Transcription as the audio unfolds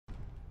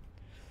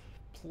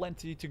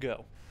plenty to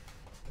go.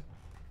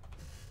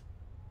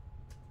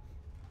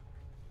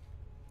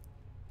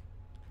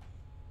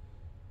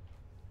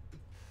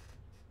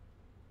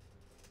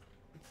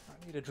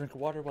 I need a drink of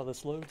water while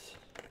this loads.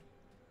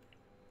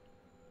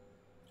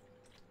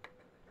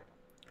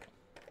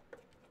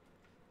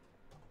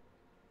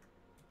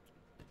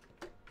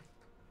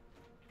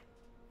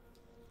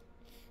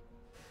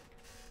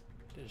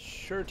 It is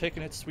sure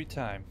taking its sweet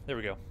time. There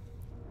we go.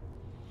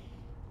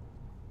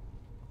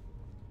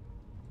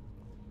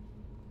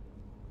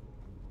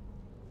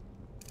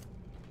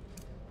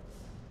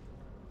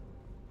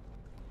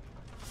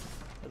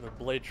 A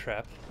blade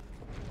trap.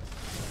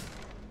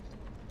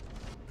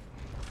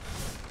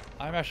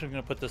 I'm actually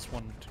going to put this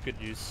one to good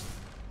use.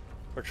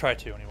 Or try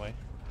to, anyway.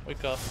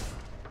 Wake up.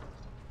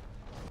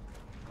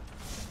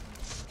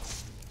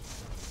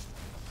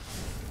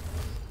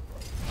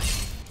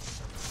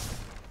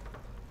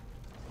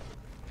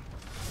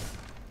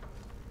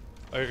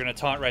 Oh, you're going to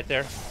taunt right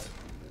there?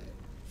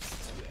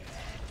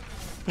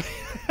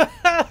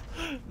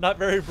 Not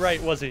very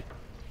bright, was he?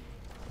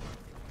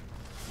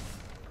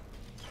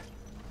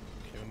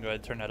 Go ahead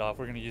and turn that off.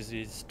 We're going to use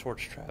these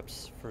torch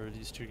traps for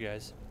these two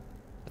guys.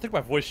 I think my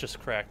voice just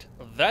cracked.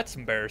 That's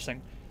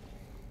embarrassing.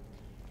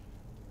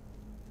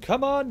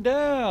 Come on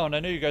down! I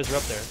know you guys are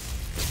up there.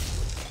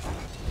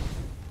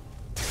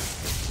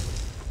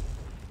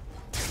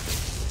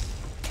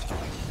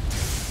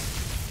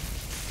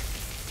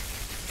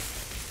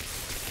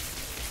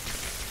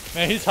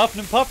 Man, he's huffing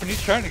and puffing.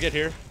 He's trying to get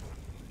here.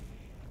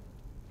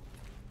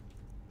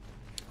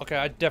 Okay,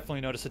 I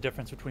definitely noticed a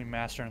difference between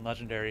Master and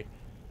Legendary.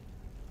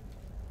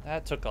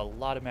 That took a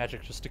lot of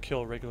magic just to kill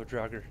a regular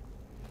Draugr.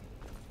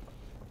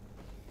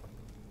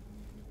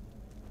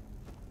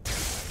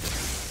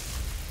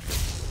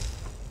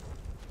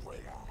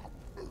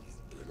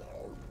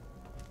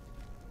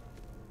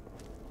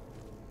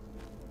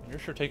 You're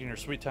sure taking your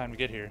sweet time to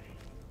get here.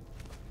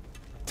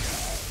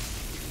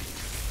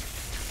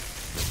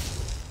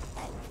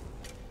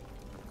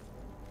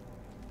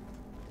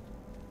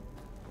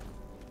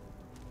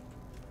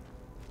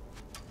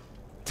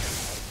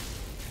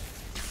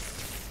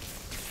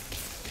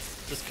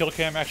 Is this kill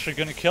cam actually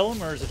gonna kill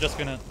him, or is it just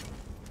gonna...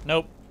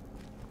 Nope.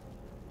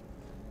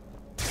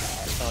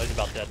 Oh, he's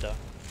about dead, though.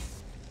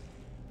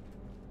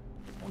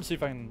 I want to see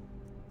if I can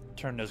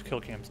turn those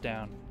kill cams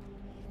down.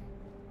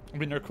 I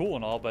mean, they're cool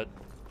and all, but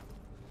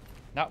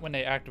not when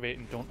they activate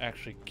and don't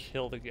actually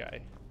kill the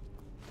guy.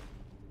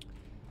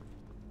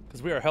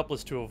 Because we are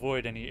helpless to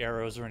avoid any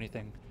arrows or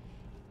anything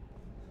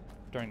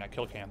during that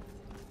kill cam.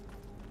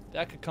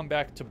 That could come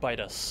back to bite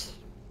us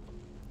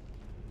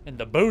in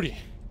the booty.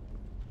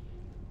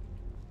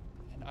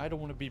 I don't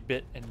want to be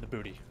bit in the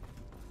booty.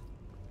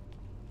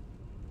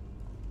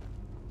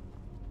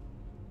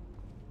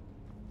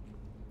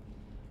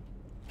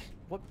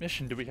 What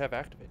mission do we have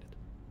activated?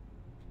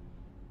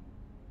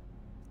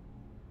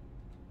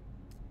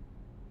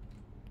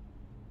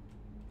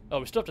 Oh,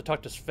 we still have to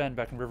talk to Sven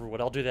back in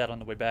Riverwood. I'll do that on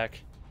the way back.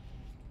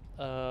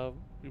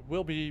 We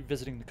will be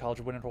visiting the College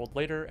of Winterhold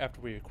later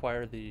after we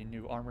acquire the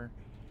new armor.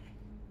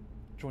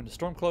 Join the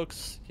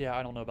Stormcloaks. Yeah,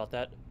 I don't know about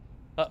that.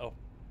 Uh-oh.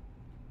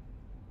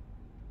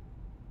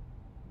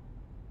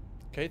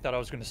 Okay, thought I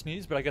was going to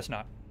sneeze, but I guess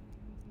not.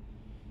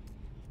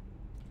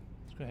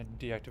 Let's go ahead and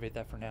deactivate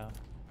that for now.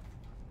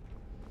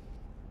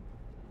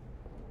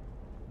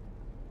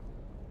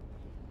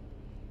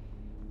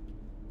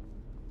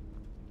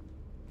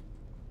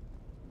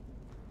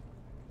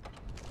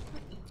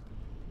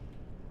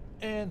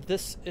 And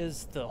this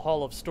is the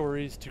Hall of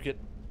Stories to get...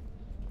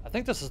 I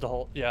think this is the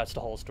Hall... Yeah, it's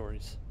the Hall of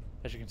Stories.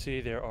 As you can see,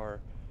 there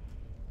are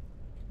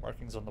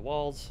markings on the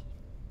walls.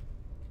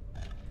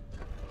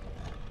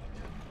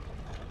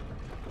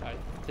 I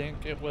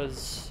think it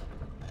was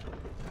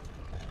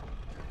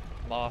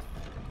moth,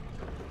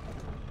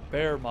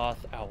 bear,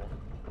 moth, owl.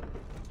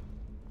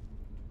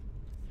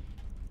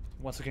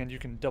 Once again, you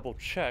can double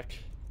check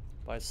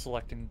by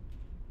selecting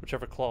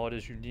whichever claw it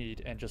is you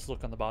need and just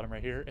look on the bottom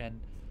right here and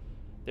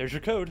there's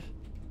your code,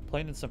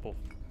 plain and simple.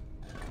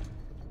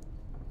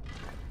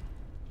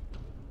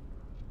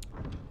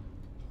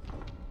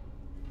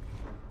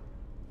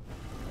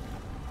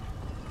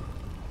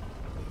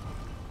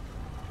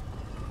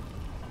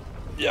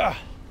 Yeah.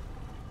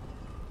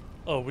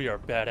 Oh, we are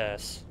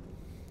badass.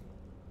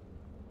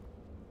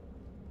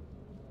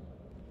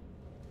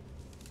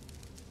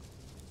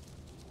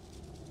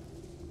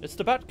 It's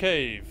the Bat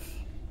Cave.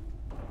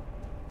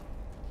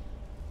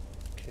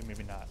 Okay,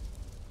 maybe not.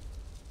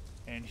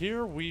 And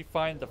here we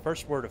find the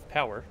first word of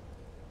power.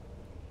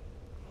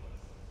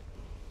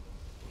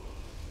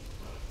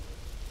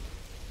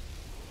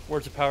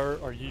 Words of power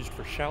are used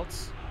for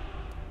shouts.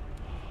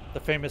 The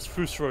famous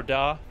Fus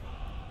Da,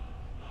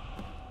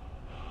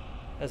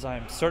 as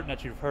I'm certain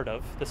that you've heard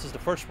of. This is the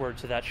first word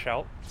to that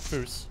shout.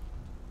 Fus.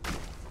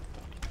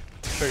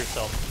 Show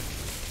yourself.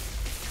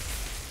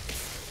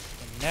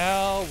 And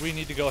now we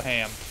need to go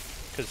ham,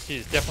 because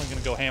he's definitely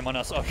going to go ham on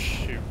us. Oh,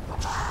 shoot.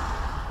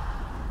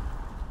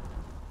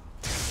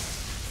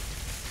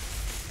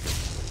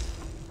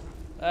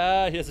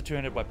 He has a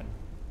two-handed weapon.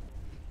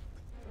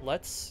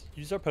 let's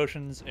use our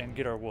potions and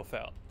get our wolf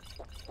out.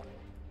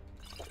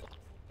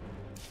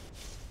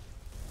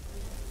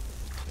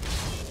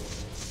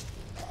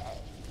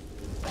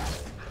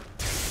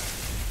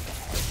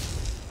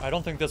 I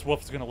don't think this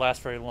wolf is going to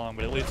last very long,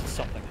 but at least it's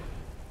something.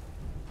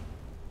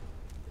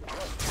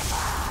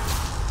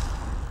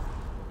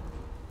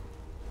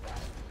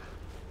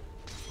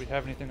 Do we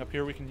have anything up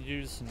here we can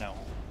use? No.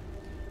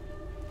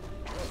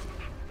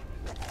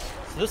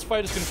 So this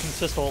fight is going to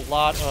consist of a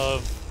lot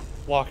of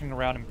walking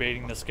around and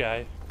baiting this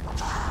guy.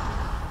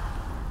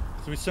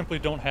 So we simply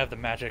don't have the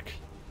magic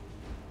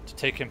to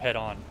take him head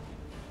on.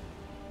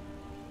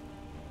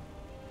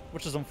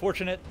 Which is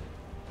unfortunate.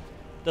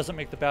 Doesn't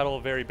make the battle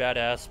very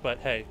badass, but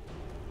hey,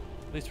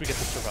 at least we get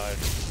to survive.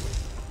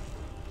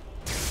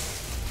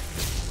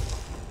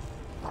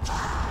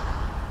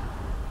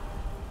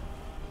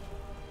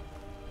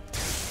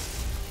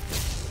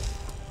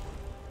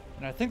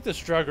 And I think this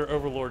Draugr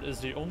Overlord is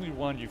the only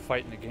one you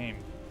fight in the game.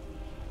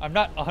 I'm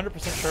not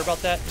 100% sure about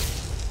that,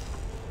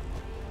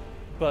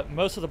 but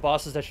most of the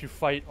bosses that you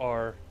fight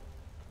are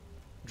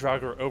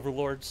Draugr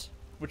Overlords,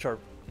 which are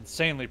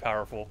insanely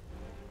powerful.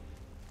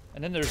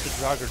 And then there's the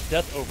Draugr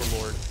Death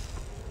Overlord.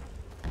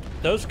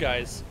 Those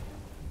guys...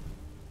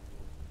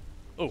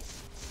 Oh,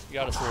 you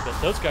got us a little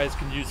bit. Those guys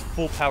can use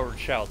full-powered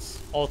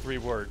shouts, all 3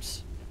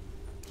 words.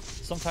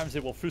 Sometimes they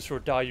will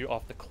Fusor die you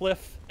off the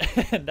cliff,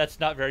 and that's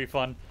not very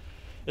fun.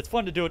 It's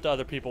fun to do it to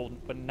other people,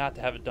 but not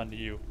to have it done to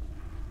you.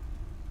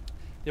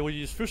 They will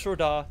use Fusor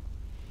Da,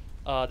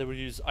 they will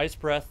use Ice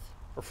Breath,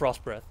 or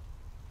Frost Breath.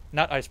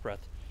 Not Ice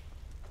Breath.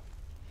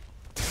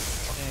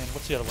 And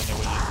what's the other one they will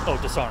use? Oh,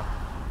 Disarm.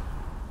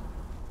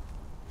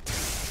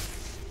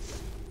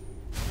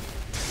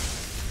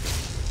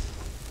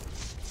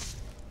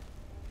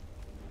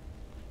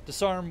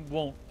 Disarm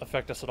won't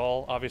affect us at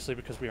all, obviously,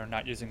 because we are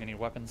not using any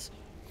weapons.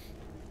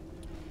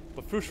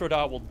 But Fusor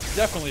Da will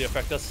definitely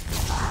affect us.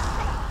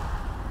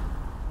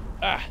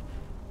 Ah!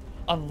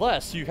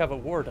 Unless you have a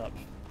ward up.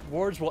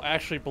 Wards will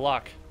actually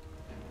block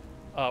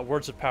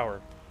words of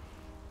power.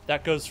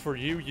 That goes for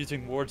you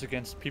using wards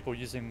against people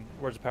using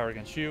words of power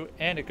against you,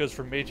 and it goes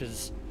for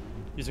mages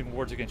using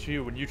wards against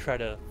you when you try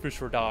to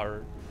Fusor Da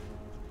or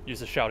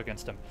use a shout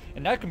against them.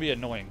 And that can be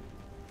annoying.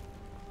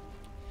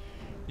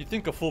 You'd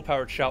think a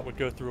full-powered shout would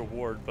go through a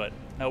ward, but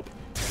nope.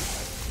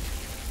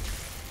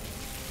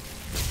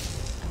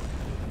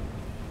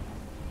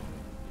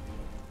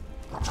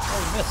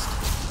 Oh, he missed.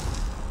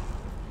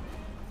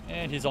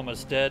 And he's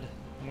almost dead.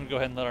 I'm going to go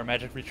ahead and let our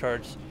magic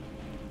recharge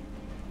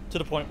to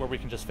the point where we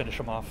can just finish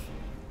him off.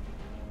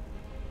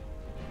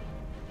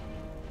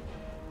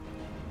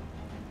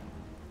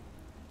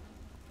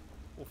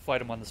 We'll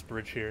fight him on this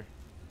bridge here.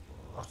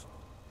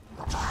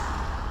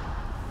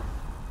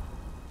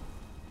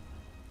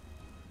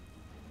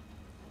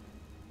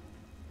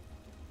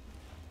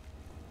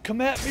 Come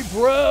at me,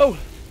 bro!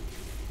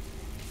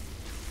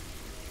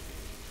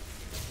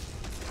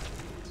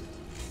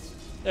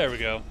 There we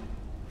go.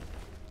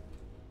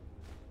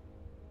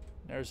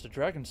 There's the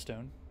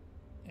Dragonstone.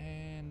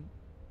 And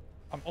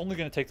I'm only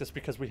going to take this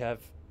because we have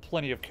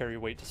plenty of carry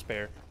weight to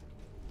spare.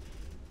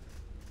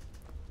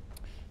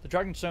 The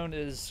Dragonstone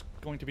is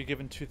going to be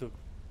given to the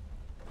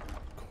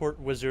court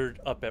wizard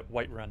up at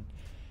Whiterun.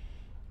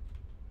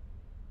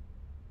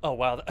 Oh,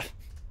 wow.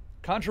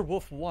 Conjure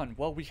Wolf 1.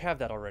 Well, we have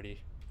that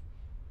already.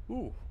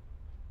 Ooh.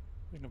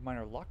 Ring of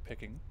Minor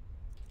Lockpicking.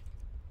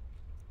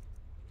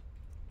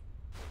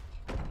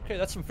 Okay,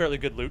 that's some fairly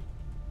good loot.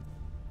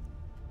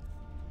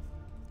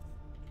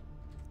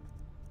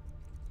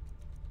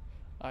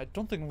 I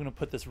don't think I'm going to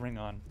put this ring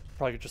on.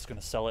 Probably just going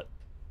to sell it.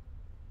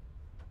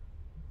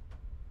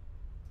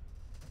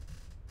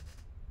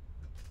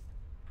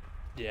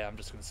 Yeah, I'm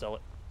just going to sell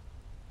it.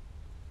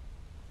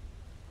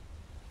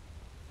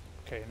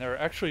 Okay, and there are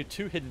actually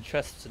 2 hidden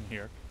chests in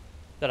here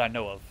that I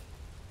know of.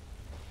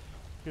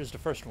 Here's the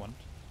first one.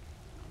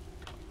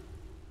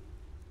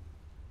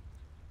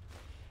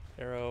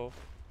 Arrow.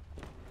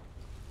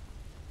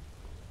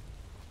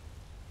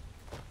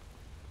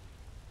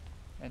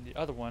 And the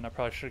other one, I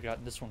probably should have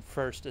gotten this one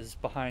first, is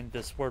behind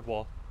this word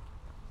wall.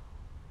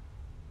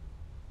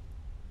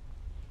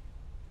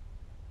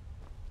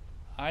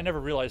 I never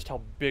realized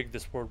how big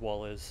this word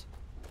wall is.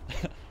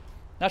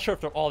 Not sure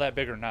if they're all that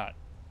big or not.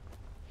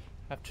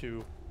 Have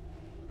to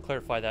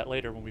clarify that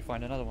later when we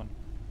find another one.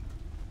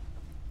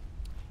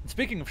 And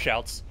speaking of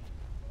shouts,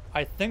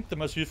 I think the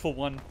most useful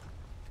one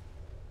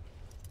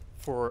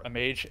for a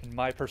mage, in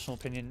my personal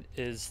opinion,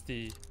 is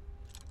the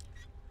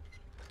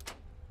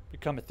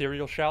Become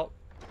Ethereal shout.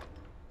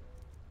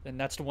 And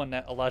that's the one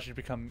that allows you to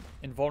become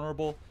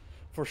invulnerable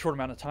for a short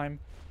amount of time.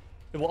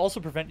 It will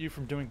also prevent you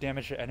from doing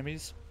damage to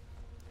enemies.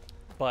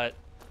 But,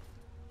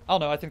 I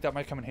don't know, I think that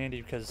might come in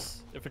handy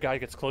because if a guy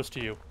gets close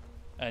to you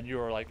and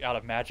you're like out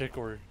of magic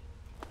or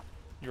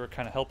you're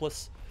kind of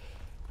helpless,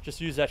 just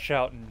use that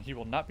shout and he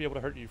will not be able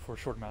to hurt you for a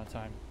short amount of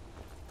time.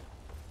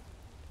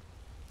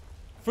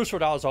 Fusor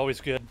Da is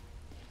always good.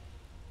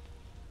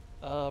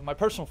 My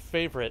personal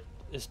favorite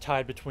is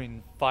tied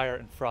between Fire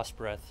and Frost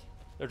Breath.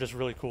 They're just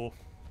really cool.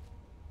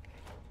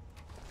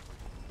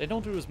 They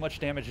don't do as much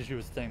damage as you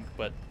would think,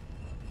 but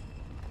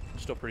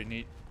still pretty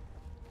neat.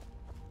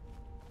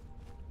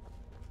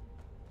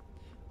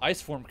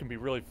 Ice form can be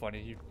really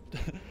funny. You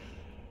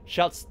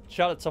shout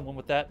at someone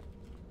with that,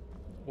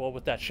 well,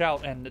 with that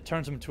shout, and it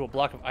turns them into a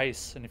block of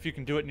ice. And if you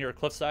can do it near a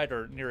cliffside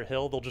or near a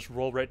hill, they'll just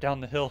roll right down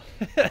the hill.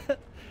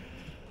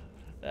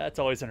 That's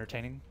always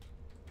entertaining.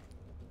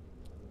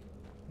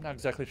 Not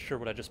exactly sure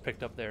what I just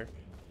picked up there.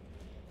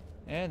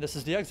 And this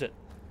is the exit.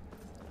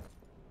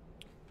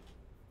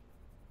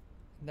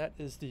 That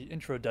is the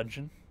intro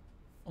dungeon.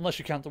 Unless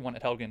you count the one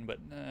at Helgen, but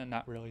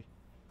not really.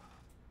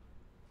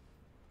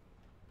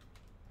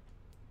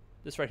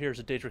 This right here is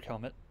a Daedric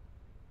helmet.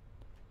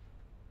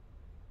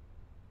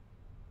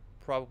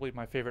 Probably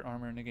my favorite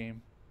armor in the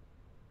game.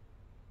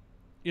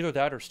 Either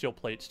that or steel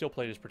plate. Steel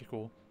plate is pretty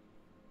cool.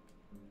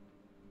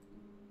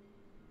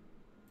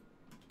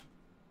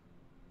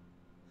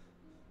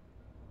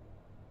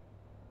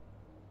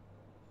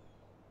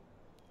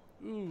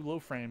 Ooh, low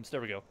frames.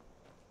 There we go.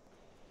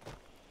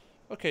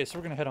 Okay, so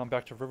we're going to head on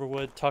back to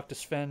Riverwood, talk to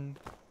Sven.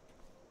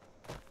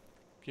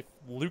 Give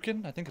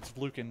Lucan, I think it's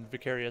Lucan,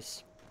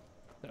 Vicarious,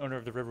 the owner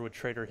of the Riverwood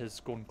Trader, his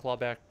golden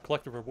clawback,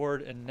 collect the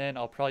reward, and then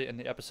I'll probably end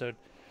the episode.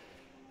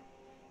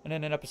 And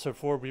then in episode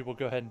 4, we will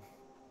go ahead and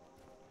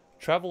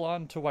travel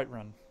on to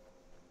Whiterun.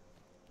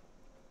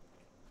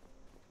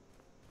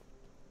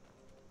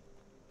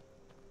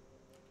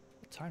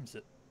 What time is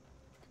it?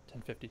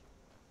 10:50.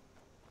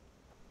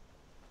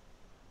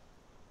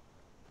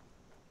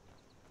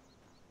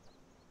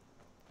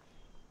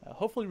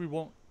 Hopefully we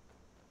won't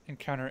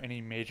encounter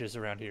any mages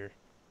around here.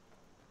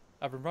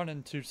 I've run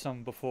into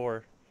some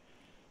before.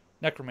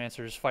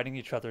 Necromancers fighting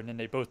each other and then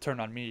they both turn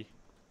on me.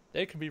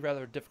 They can be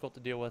rather difficult to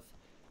deal with.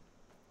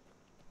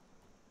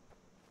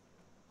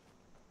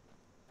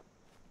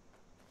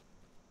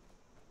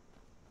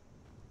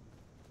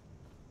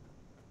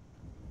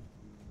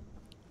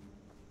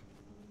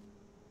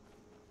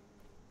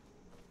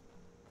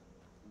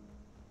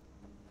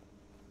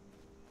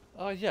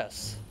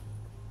 Yes.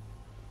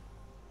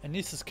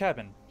 Anissa's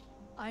cabin.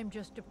 I'm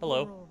just a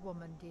Hello. poor old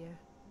woman, dear.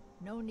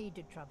 No need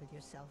to trouble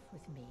yourself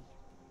with me.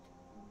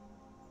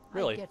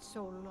 Really? I get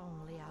so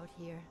lonely out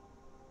here.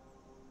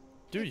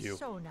 Do it's you?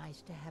 So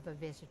nice to have a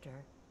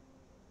visitor.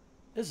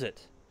 Is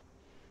it?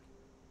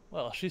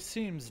 Well, she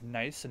seems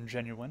nice and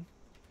genuine.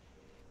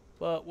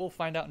 But we'll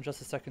find out in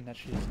just a second that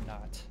she is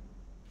not.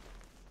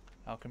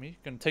 Alchemy.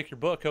 Gonna take your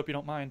book, hope you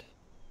don't mind.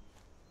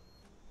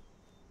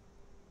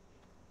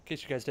 In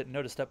case you guys didn't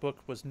notice, that book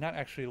was not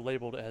actually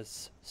labeled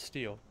as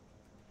steel.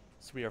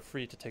 So we are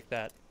free to take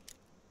that.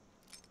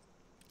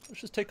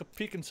 Let's just take a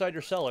peek inside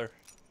your cellar.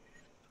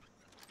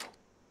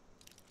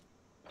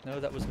 No,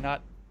 that was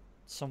not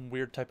some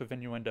weird type of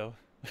innuendo.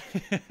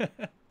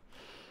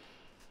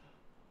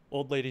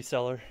 Old lady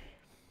cellar.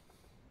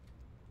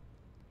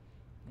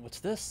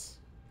 What's this?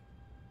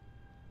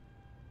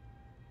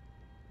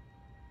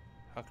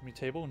 Alchemy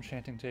table,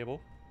 enchanting table.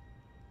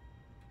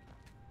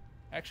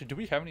 Actually, do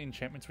we have any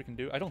enchantments we can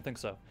do? I don't think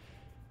so.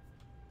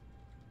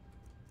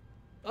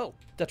 Oh,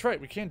 that's right,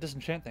 we can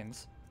disenchant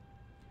things.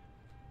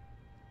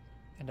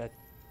 And I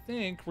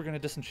think we're going to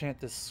disenchant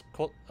this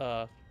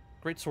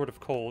Great Sword of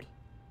Cold.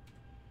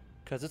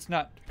 Because it's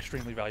not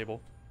extremely valuable.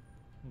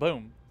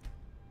 Boom.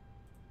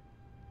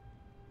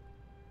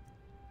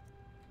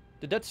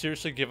 Did that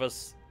seriously give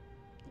us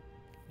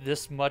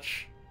this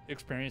much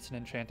experience in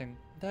enchanting?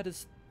 That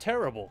is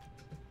terrible.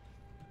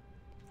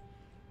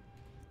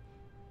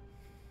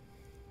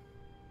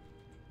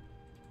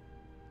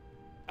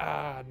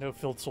 Ah, no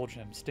filled soul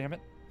gems. Damn it.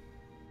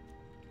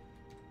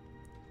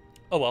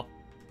 Oh well.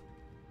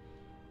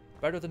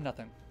 Better than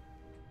nothing.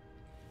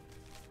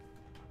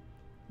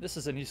 This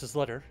is Anissa's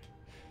letter.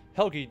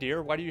 Helgi,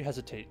 dear, why do you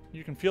hesitate?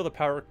 You can feel the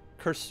power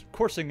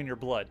coursing in your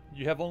blood.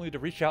 You have only to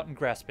reach out and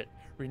grasp it.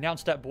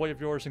 Renounce that boy of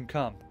yours and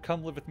come.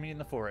 Come live with me in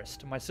the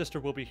forest. My sister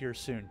will be here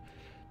soon.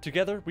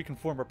 Together, we can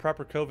form a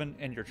proper coven,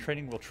 and your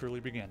training will truly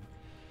begin.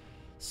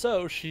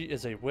 So, she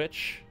is a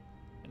witch,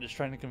 and is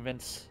trying to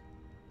convince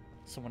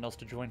someone else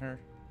to join her.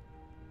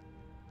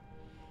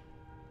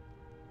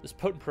 This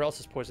potent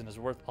paralysis poison is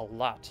worth a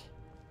lot.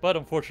 But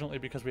unfortunately,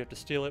 because we have to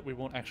steal it, we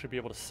won't actually be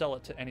able to sell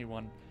it to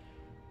anyone.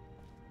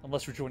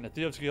 Unless we join the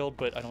Thieves Guild,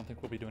 but I don't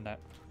think we'll be doing that.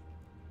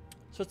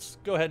 So let's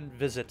go ahead and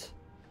visit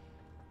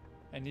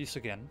Anissa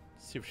again.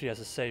 See if she has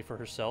a say for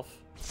herself.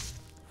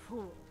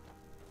 Fool.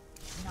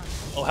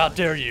 Oh, how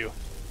dare you!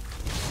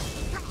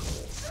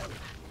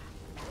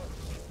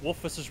 Wolf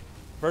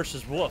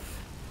versus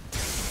wolf.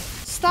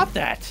 Stop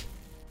that!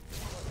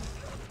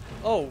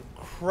 Oh,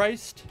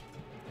 Christ.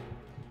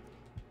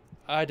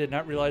 I did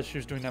not realize she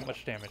was doing that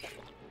much damage.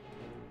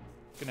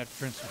 Gonna have to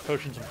drink some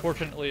potions.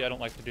 Unfortunately, I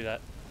don't like to do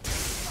that.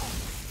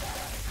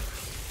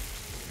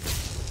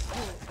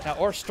 Now,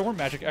 our storm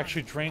magic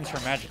actually drains her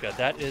magicka.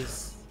 That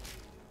is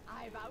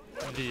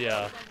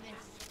the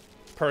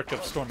perk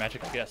of storm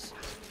magic, I guess.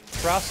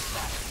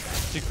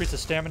 Frost decreases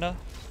stamina.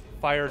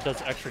 Fire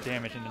does extra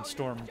damage, and then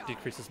storm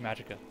decreases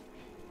magicka.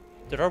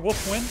 Did our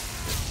wolf win?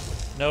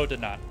 No, it did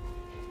not.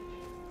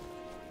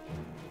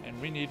 And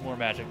we need more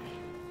magic.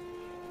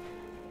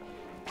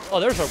 Oh,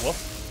 there's our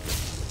wolf.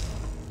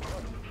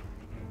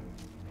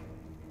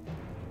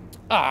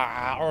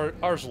 Ah,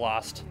 ours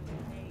lost.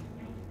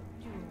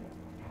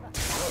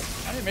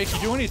 I didn't make you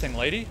do anything,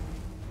 lady.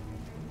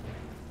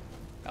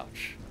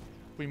 Ouch.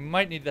 We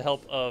might need the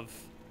help of...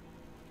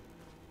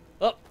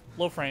 Oh,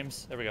 low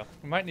frames. There we go.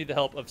 We might need the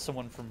help of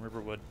someone from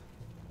Riverwood.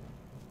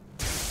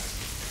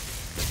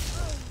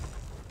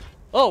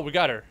 Oh, we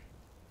got her.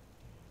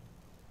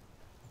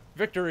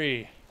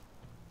 Victory.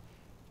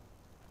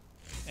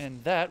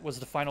 And that was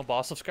the final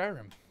boss of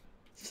Skyrim.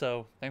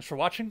 So, thanks for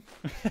watching.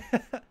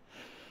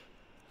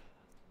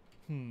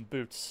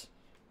 Boots.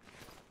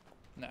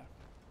 No,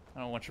 I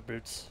don't want your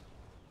boots.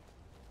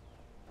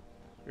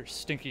 Your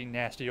stinky,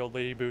 nasty old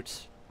lady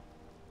boots.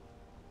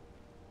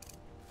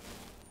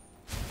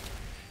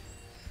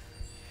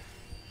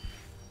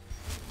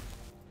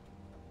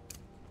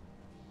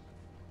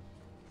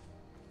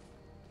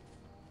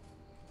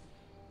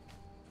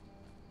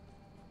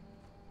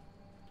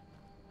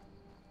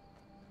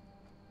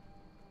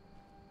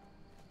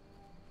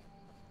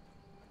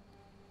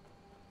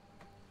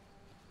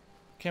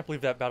 Can't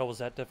believe that battle was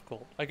that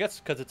difficult. I guess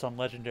because it's on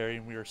Legendary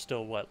and we are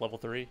still, what, level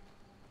 3?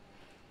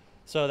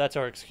 So that's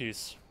our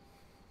excuse.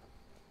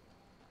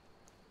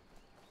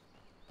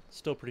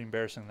 Still pretty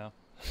embarrassing, though.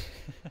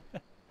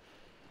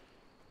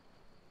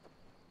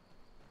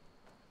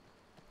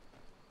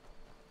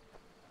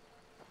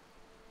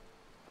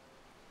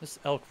 This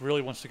elk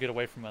really wants to get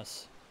away from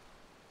us.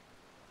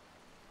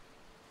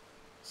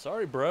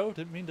 Sorry, bro.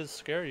 Didn't mean to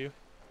scare you.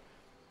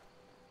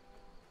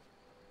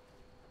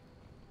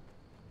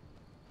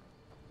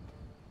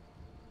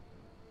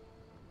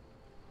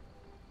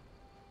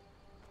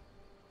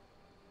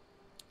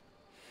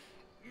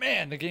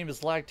 Man, the game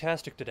is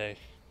lag-tastic today.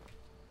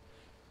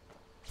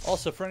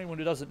 Also, for anyone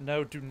who doesn't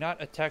know, do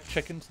not attack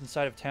chickens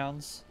inside of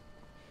towns.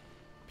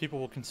 People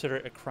will consider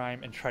it a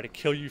crime and try to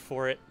kill you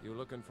for it. You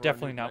looking for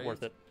Definitely not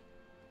worth it.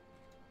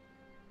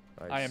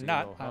 I am see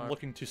not. no I'm harm.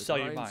 looking to sell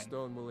you mine.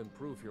 Grindstone will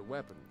improve your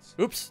weapons.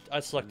 Oops, I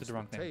selected the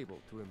wrong the thing. table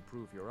to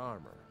improve your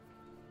armor.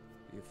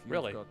 If you've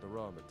Really? got the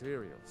raw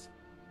materials,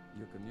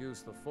 you can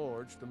use the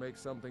forge to make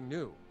something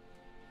new.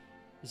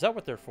 Is that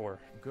what they're for?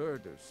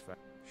 Girders,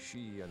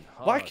 she and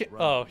Why Hod can't...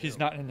 run Oh, the he's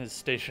mill. not in his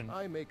station.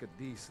 I make a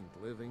decent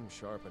living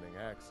sharpening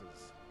axes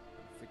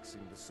and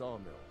fixing the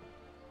sawmill.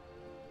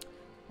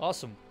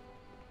 Awesome.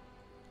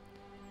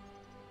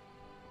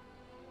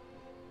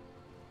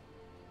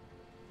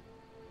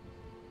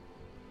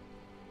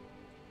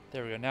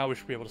 There we go. Now we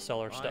should be able to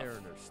sell our stuff.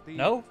 Iron or steel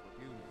No? is what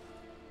you need.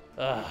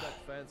 Ugh.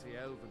 That fancy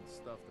elven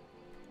stuff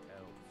that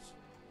elves.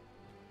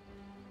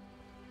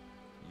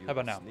 You How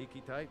about the now?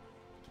 Sneaky type?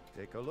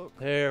 Take a look.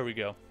 There we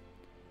go.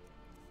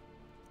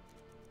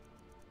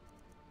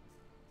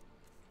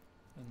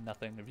 And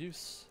nothing of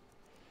use.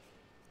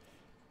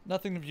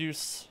 Nothing of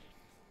use.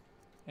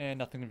 And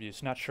nothing of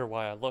use. Not sure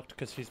why I looked,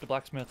 because he's the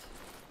blacksmith.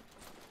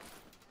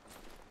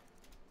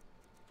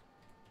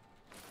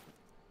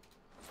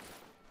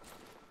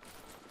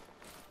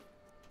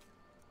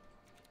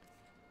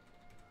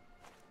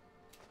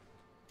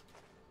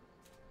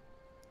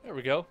 There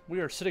we go. We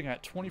are sitting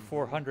at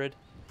 2,400.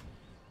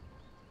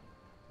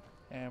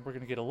 And we're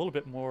going to get a little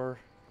bit more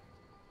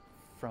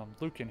from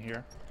Luke in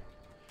here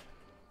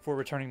for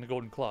returning the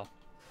Golden Claw.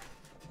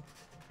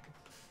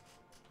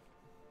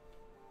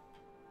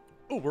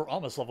 Oh, we're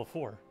almost level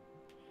 4.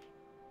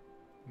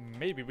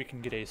 Maybe we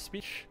can get a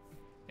speech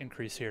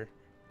increase here.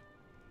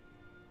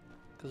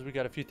 Because we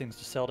got a few things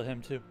to sell to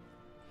him, too.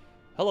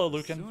 Hello,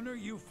 Lucan. The sooner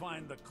you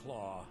find the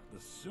claw,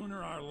 the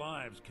sooner our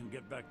lives can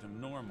get back to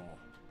normal.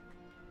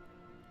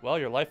 Well,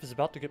 your life is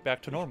about to get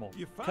back to normal.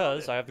 You found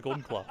Because it. I have the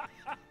Golden Claw.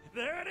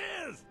 There it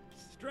is!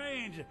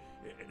 Strange.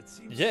 It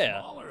seems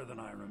Yeah. smaller than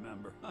I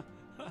remember.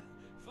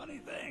 Funny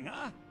thing,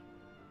 huh?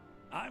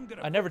 I'm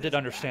gonna I never put did this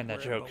understand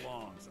back that where it joke.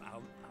 belongs.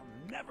 I'll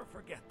never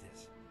forget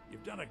this.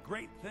 You've done a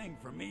great thing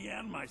for me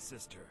and my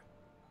sister.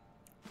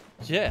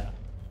 Yeah.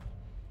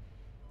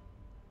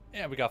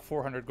 Yeah, we got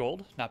 400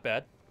 gold. Not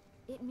bad.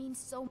 It means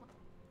so much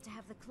to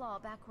have the claw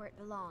back where it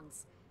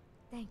belongs.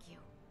 Thank you.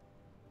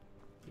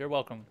 You're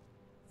welcome.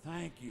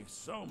 Thank you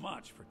so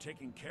much for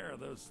taking care of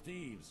those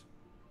thieves.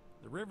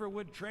 The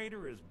Riverwood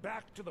Trader is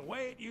back to the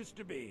way it used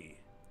to be.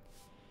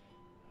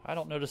 I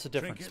don't notice a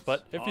difference, Trinkets,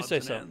 but if you odds say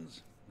and so.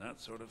 ends, that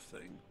sort of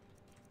thing.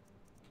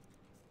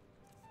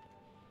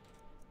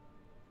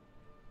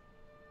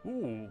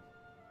 Ooh.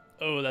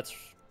 Oh, that's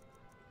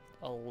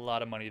a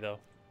lot of money, though.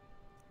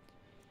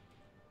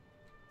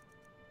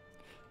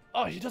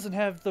 Oh, he doesn't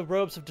have the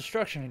Robes of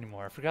Destruction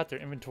anymore. I forgot their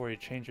inventory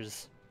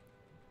changes.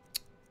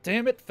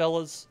 Damn it,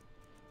 fellas.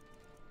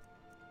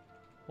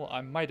 Well,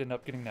 I might end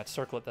up getting that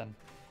circlet then.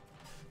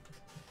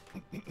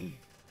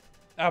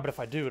 But if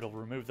I do, it'll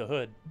remove the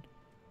hood.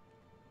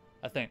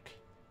 I think.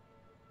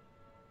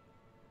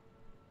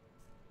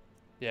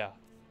 Yeah.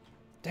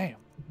 Damn.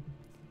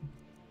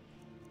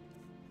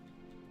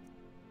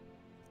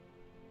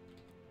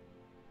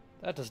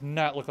 That does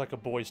not look like a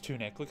boy's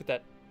tunic. Look at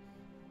that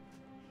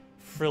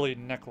frilly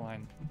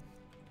neckline.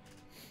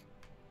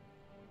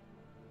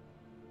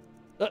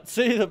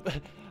 See,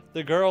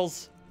 The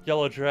girl's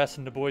yellow dress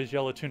and the boy's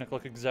yellow tunic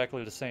look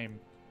exactly the same.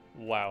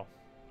 Wow.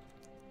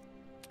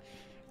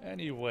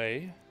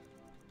 Anyway.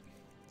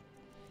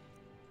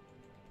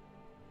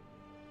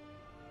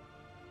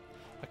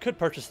 I could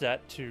purchase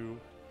that to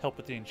help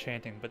with the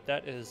enchanting, but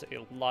that is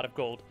a lot of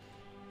gold.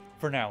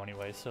 For now,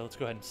 anyway. So let's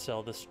go ahead and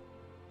sell this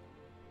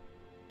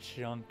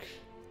junk.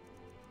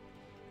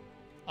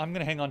 I'm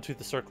going to hang on to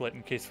the circlet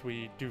in case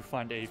we do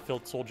find a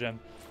filled soul gem.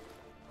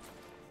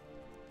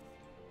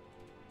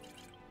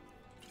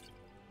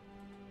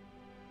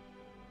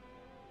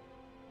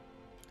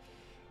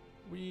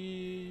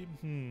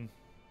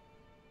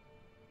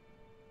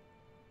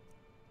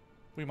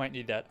 We might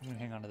need that. I'm going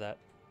to hang on to that.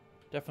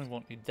 Definitely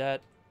won't need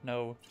that.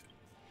 No.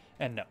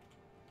 And no.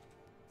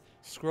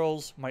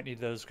 Scrolls, might need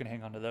those. Going to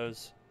hang on to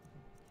those.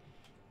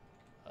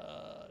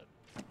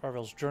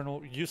 Arvel's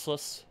Journal,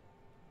 useless.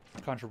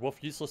 Conjure Wolf,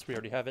 useless. We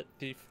already have it.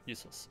 Thief,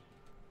 useless.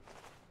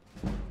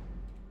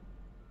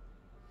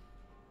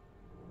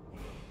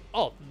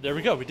 Oh, there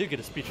we go. We did get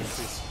a speech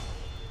increase.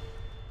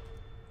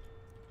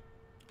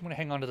 I'm going to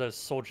hang on to those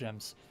soul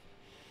gems.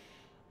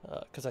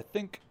 Because I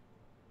think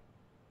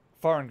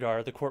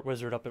Farengar, the court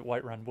wizard up at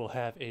Whiterun, will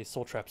have a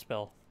soul trap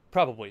spell.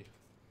 Probably.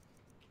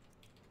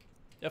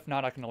 If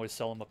not, I can always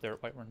sell them up there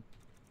at Whiterun.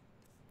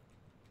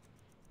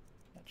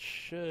 That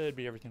should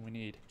be everything we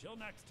need. Till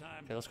next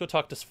time. Okay, let's go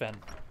talk to Sven.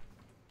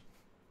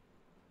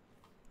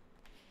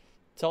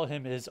 Tell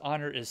him his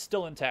honor is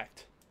still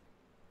intact.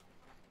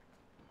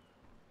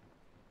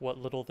 What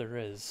little there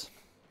is.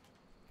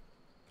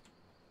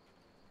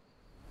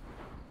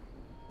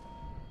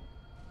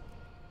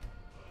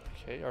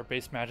 Okay, our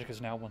base magic is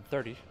now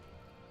 130.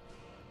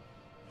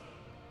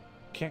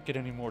 Can't get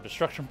any more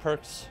destruction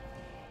perks.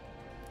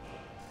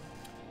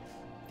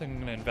 I think I'm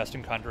going to invest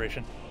in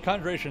Conjuration.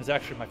 Conjuration is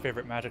actually my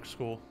favorite magic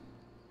school.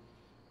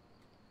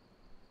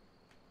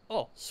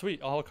 Oh,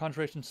 sweet. All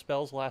Conjuration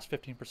spells last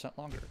 15%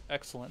 longer.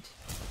 Excellent.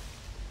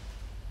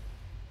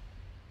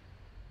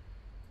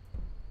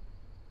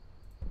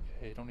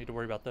 Okay, don't need to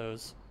worry about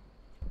those.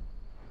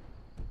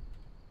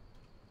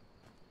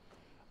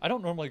 I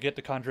don't normally get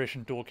the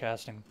Conjuration dual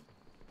casting.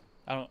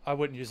 I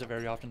wouldn't use it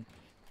very often.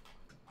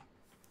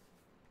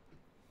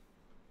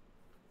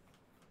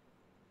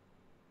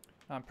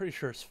 I'm pretty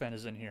sure Sven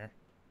is in here.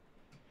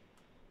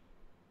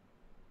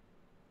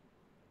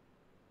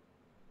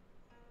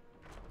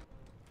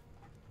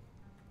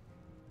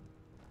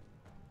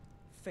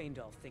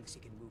 Faendal thinks he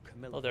can move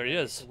Camilla Oh, there he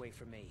is. away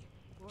from me.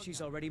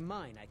 She's already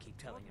mine, I keep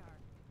telling him.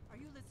 Are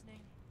you listening?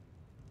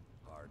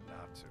 Hard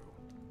not to.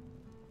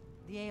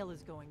 The ale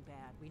is going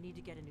bad. We need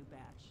to get a new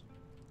batch.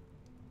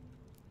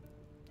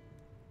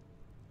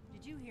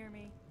 Did you hear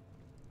me?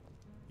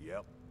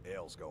 Yep,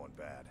 ale's going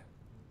bad.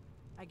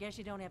 I guess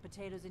you don't have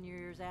potatoes in your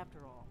ears after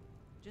all.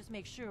 Just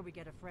make sure we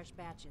get a fresh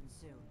batch in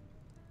soon.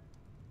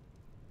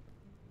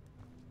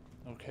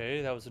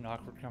 Okay, that was an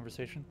awkward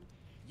conversation.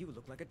 You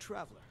look like a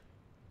traveler.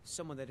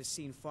 Someone that has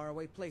seen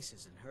faraway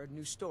places and heard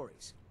new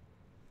stories.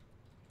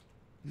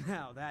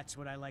 Now that's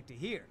what I like to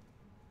hear.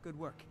 Good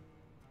work.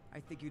 I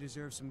think you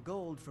deserve some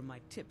gold from my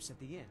tips at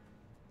the inn.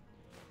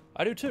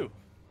 I do too.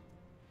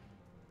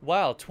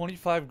 Wow,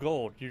 25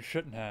 gold. You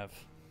shouldn't have.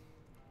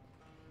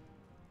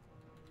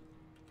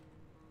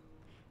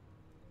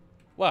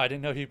 Wow, I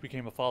didn't know he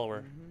became a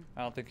follower.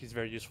 I don't think he's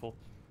very useful.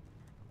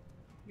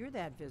 You're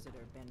that visitor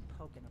been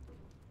poking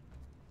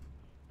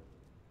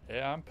a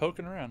Yeah, I'm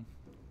poking around.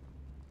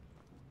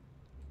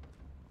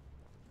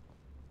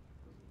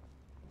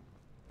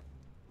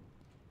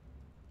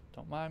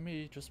 Don't mind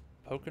me, just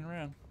poking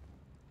around.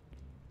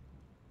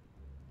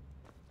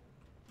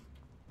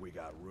 We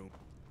got room,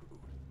 food,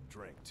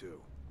 drink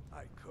too.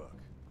 I cook.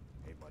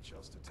 Ain't much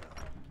else to tell.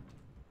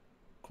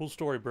 Cool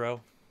story, bro.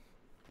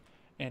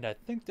 And I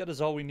think that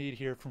is all we need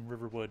here from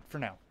Riverwood for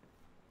now.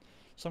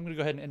 So I'm going to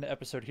go ahead and end the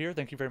episode here.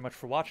 Thank you very much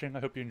for watching. I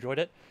hope you enjoyed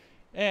it.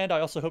 And I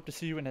also hope to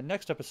see you in the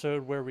next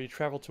episode where we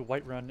travel to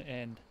Whiterun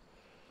and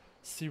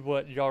see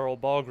what Jarl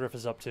Balgriff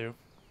is up to.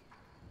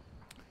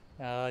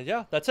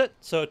 Yeah, that's it.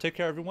 So take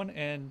care, everyone,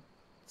 and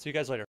see you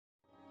guys later.